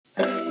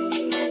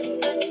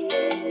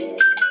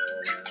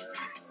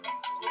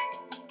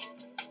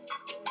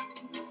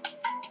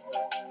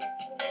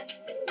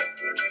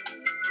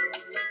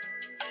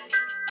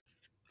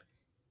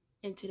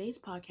today's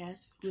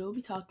podcast, we will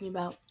be talking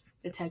about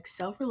the text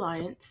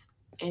Self-Reliance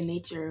and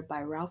Nature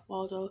by Ralph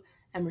Waldo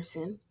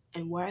Emerson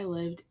and Where I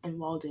Lived in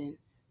Walden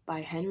by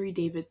Henry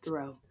David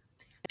Thoreau,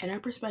 and our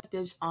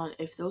perspectives on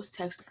if those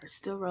texts are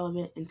still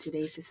relevant in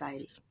today's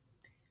society.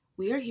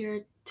 We are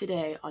here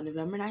today on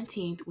November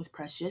 19th with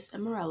Precious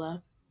and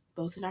Myrella,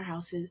 both in our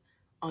houses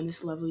on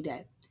this lovely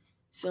day.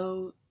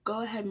 So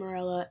go ahead,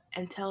 Myrella,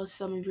 and tell us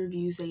some of your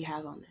views that you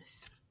have on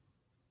this.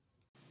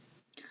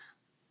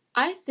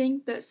 I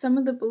think that some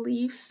of the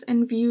beliefs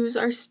and views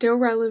are still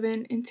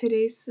relevant in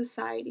today's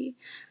society.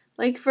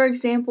 Like, for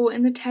example,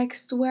 in the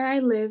text Where I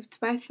Lived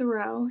by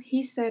Thoreau,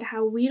 he said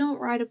how we don't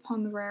ride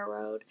upon the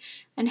railroad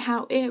and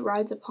how it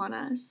rides upon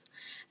us.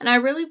 And I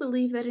really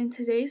believe that in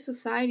today's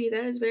society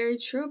that is very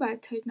true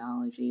about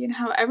technology and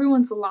how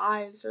everyone's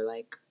lives are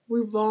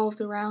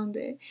revolved around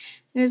it.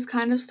 It has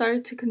kind of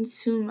started to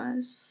consume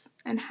us,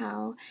 and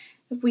how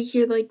if we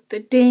hear the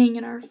ding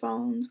in our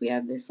phones, we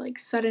have this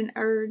sudden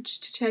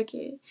urge to check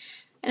it.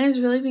 And it's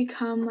really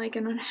become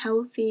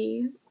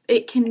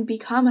it can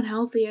become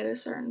unhealthy at a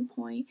certain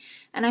point.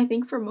 And I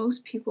think for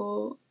most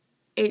people,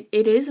 it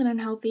is an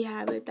unhealthy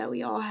habit that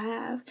we all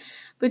have.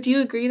 But do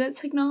you agree that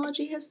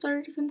technology has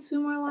started to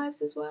consume our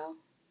lives as well?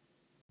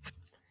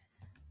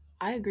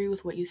 I agree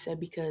with what you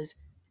said because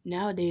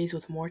nowadays,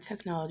 with more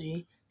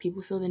technology,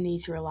 people feel the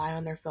need to rely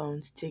on their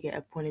phones to get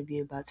a point of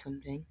view about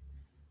something,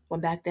 when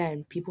back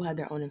then, people had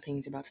their own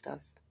opinions about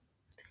stuff.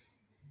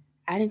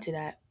 Adding to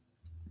that,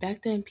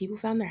 back then, people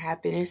found their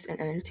happiness and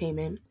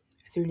entertainment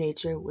through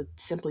nature with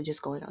simply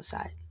just going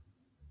outside.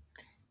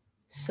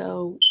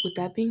 So, with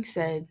that being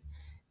said,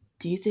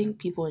 do you think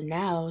people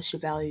now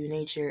should value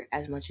nature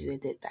as much as they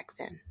did back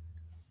then?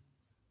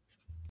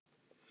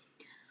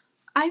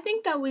 I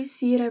think that we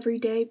see it every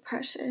day,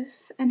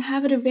 Precious, and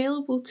have it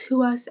available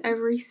to us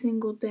every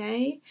single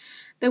day,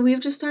 that we've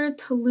just started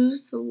to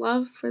lose the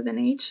love for the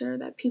nature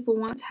that people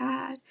once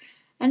had.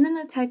 And in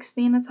the text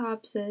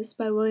Thanatopsis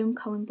by William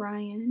Cullen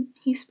Bryant,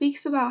 he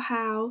speaks about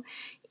how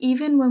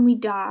even when we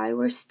die,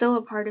 we're still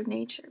a part of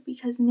nature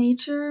because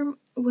nature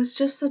was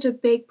just such a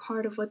big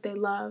part of what they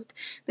loved.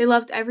 They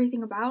loved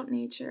everything about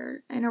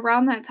nature, and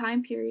around that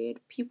time period,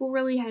 people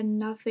really had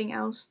nothing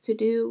else to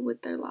do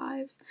with their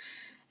lives,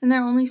 and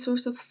their only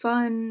source of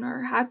fun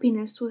or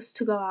happiness was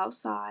to go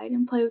outside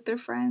and play with their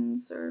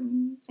friends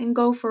and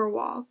go for a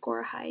walk or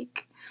a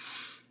hike.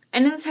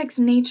 And in the text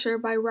Nature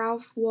by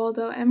Ralph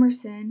Waldo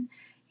Emerson,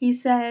 he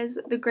says,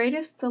 "The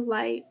greatest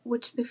delight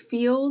which the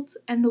fields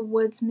and the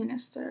woods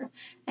minister."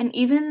 And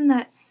even in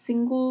that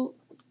single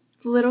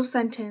little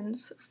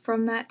sentence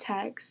from that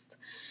text,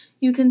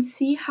 you can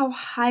see how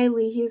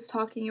highly he is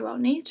talking about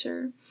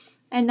nature.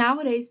 And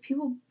nowadays,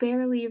 people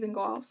barely even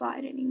go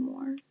outside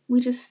anymore. We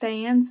just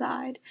stay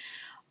inside.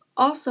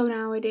 Also,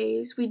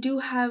 nowadays, we do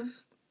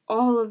have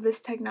all of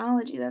this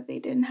technology that they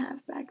didn't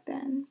have back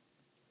then.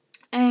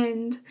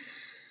 And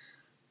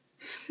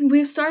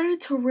we've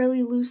started to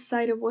really lose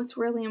sight of what's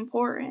really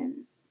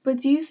important. But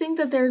do you think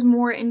that there's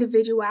more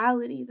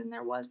individuality than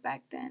there was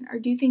back then? Or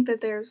do you think that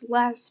there's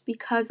less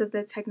because of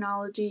the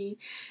technology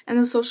and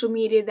the social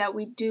media that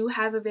we do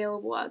have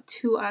available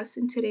to us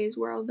in today's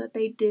world that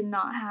they did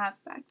not have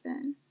back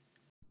then?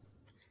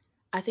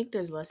 I think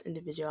there's less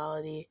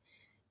individuality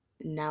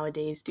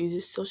nowadays due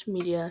to social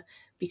media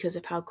because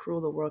of how cruel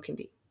the world can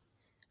be.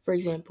 For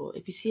example,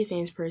 if you see a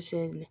famous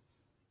person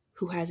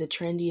who has the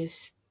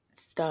trendiest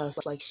stuff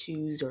like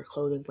shoes or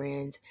clothing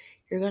brands,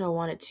 you're going to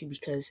want it to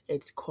because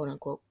it's quote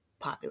unquote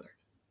popular.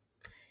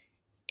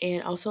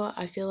 And also,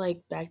 I feel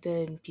like back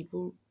then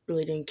people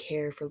really didn't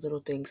care for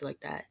little things like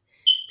that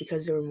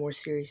because there were more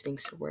serious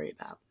things to worry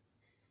about.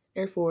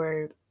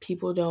 Therefore,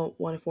 people don't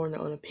want to form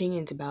their own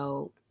opinions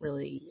about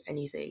really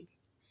anything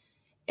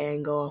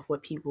and go off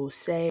what people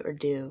say or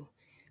do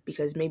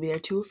because maybe they're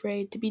too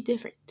afraid to be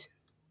different.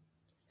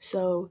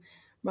 So,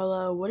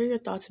 Marla, what are your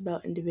thoughts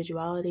about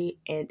individuality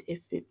and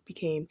if it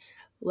became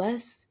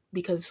less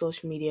because of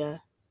social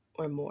media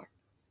or more?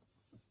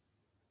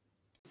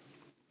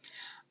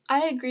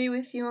 I agree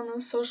with you on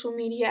the social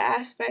media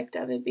aspect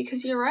of it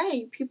because you're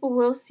right. People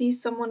will see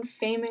someone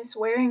famous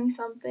wearing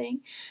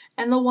something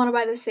and they'll want to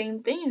buy the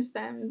same thing as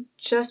them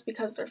just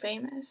because they're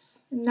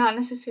famous, not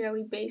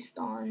necessarily based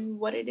on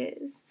what it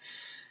is.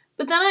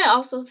 But then I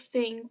also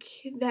think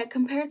that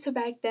compared to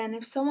back then,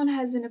 if someone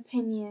has an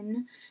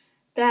opinion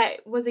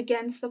that was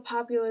against the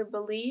popular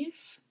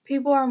belief,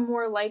 people are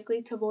more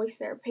likely to voice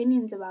their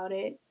opinions about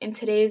it in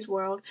today's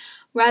world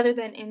rather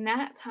than in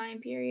that time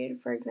period.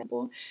 For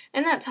example,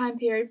 in that time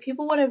period,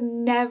 people would have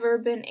never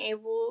been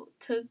able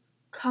to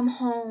come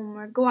home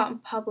or go out in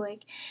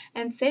public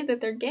and say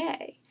that they're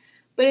gay.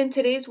 But in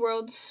today's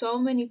world, so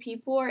many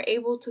people are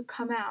able to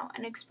come out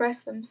and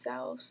express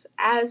themselves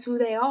as who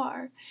they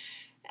are.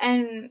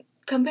 And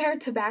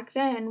compared to back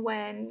then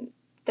when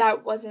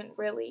that wasn't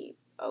really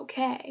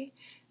okay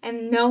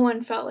and no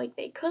one felt like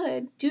they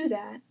could do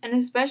that, and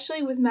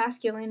especially with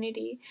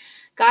masculinity,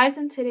 guys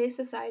in today's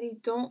society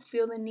don't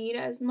feel the need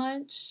as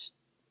much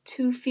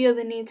to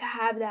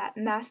have that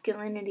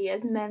masculinity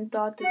as men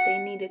thought that they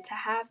needed to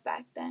have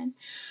back then.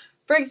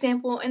 For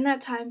example, in that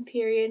time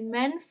period,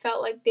 men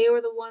felt like they were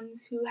the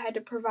ones who had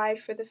to provide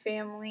for the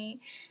family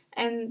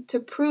and to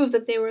prove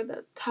that they were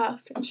the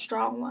tough and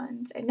strong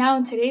ones. And now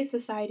in today's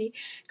society,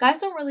 guys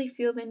don't really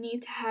feel the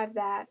need to have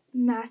that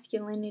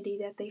masculinity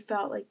that they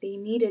felt like they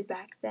needed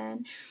back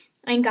then.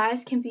 And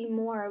guys can be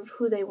more of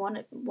who they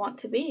want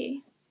to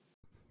be.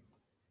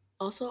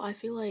 Also, I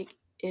feel like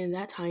in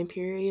that time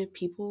period,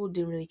 people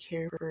didn't really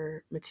care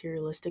for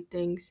materialistic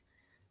things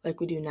like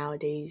we do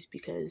nowadays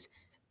because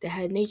they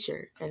had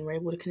nature and were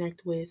able to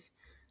connect with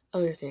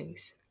other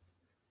things.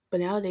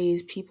 But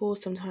nowadays, people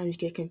sometimes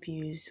get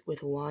confused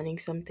with wanting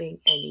something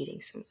and needing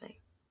something.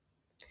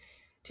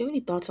 Do you have any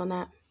thoughts on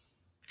that?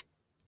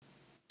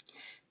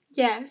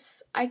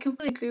 Yes, I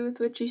completely agree with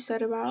what you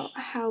said about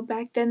how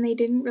back then they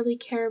didn't really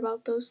care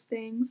about those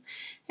things,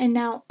 and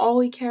now all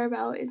we care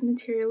about is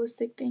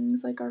materialistic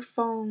things like our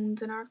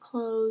phones and our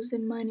clothes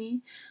and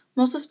money.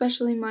 Most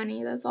especially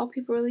money. That's all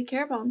people really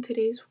care about in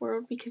today's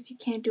world because you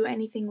can't do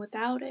anything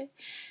without it.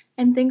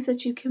 And things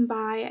that you can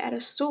buy at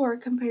a store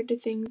compared to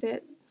things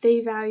that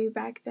they value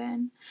back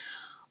then.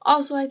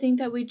 Also, I think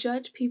that we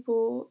judge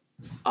people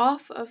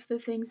off of the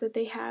things that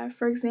they have.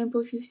 For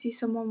example, if you see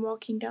someone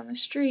walking down the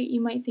street,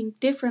 you might think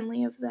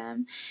differently of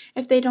them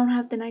if they don't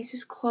have the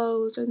nicest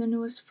clothes or the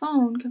newest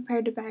phone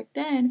compared to back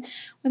then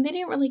when they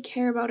didn't really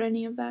care about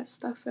any of that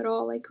stuff at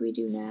all like we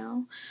do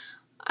now.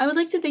 I would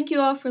like to thank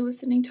you all for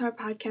listening to our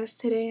podcast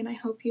today, and I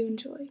hope you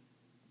enjoy.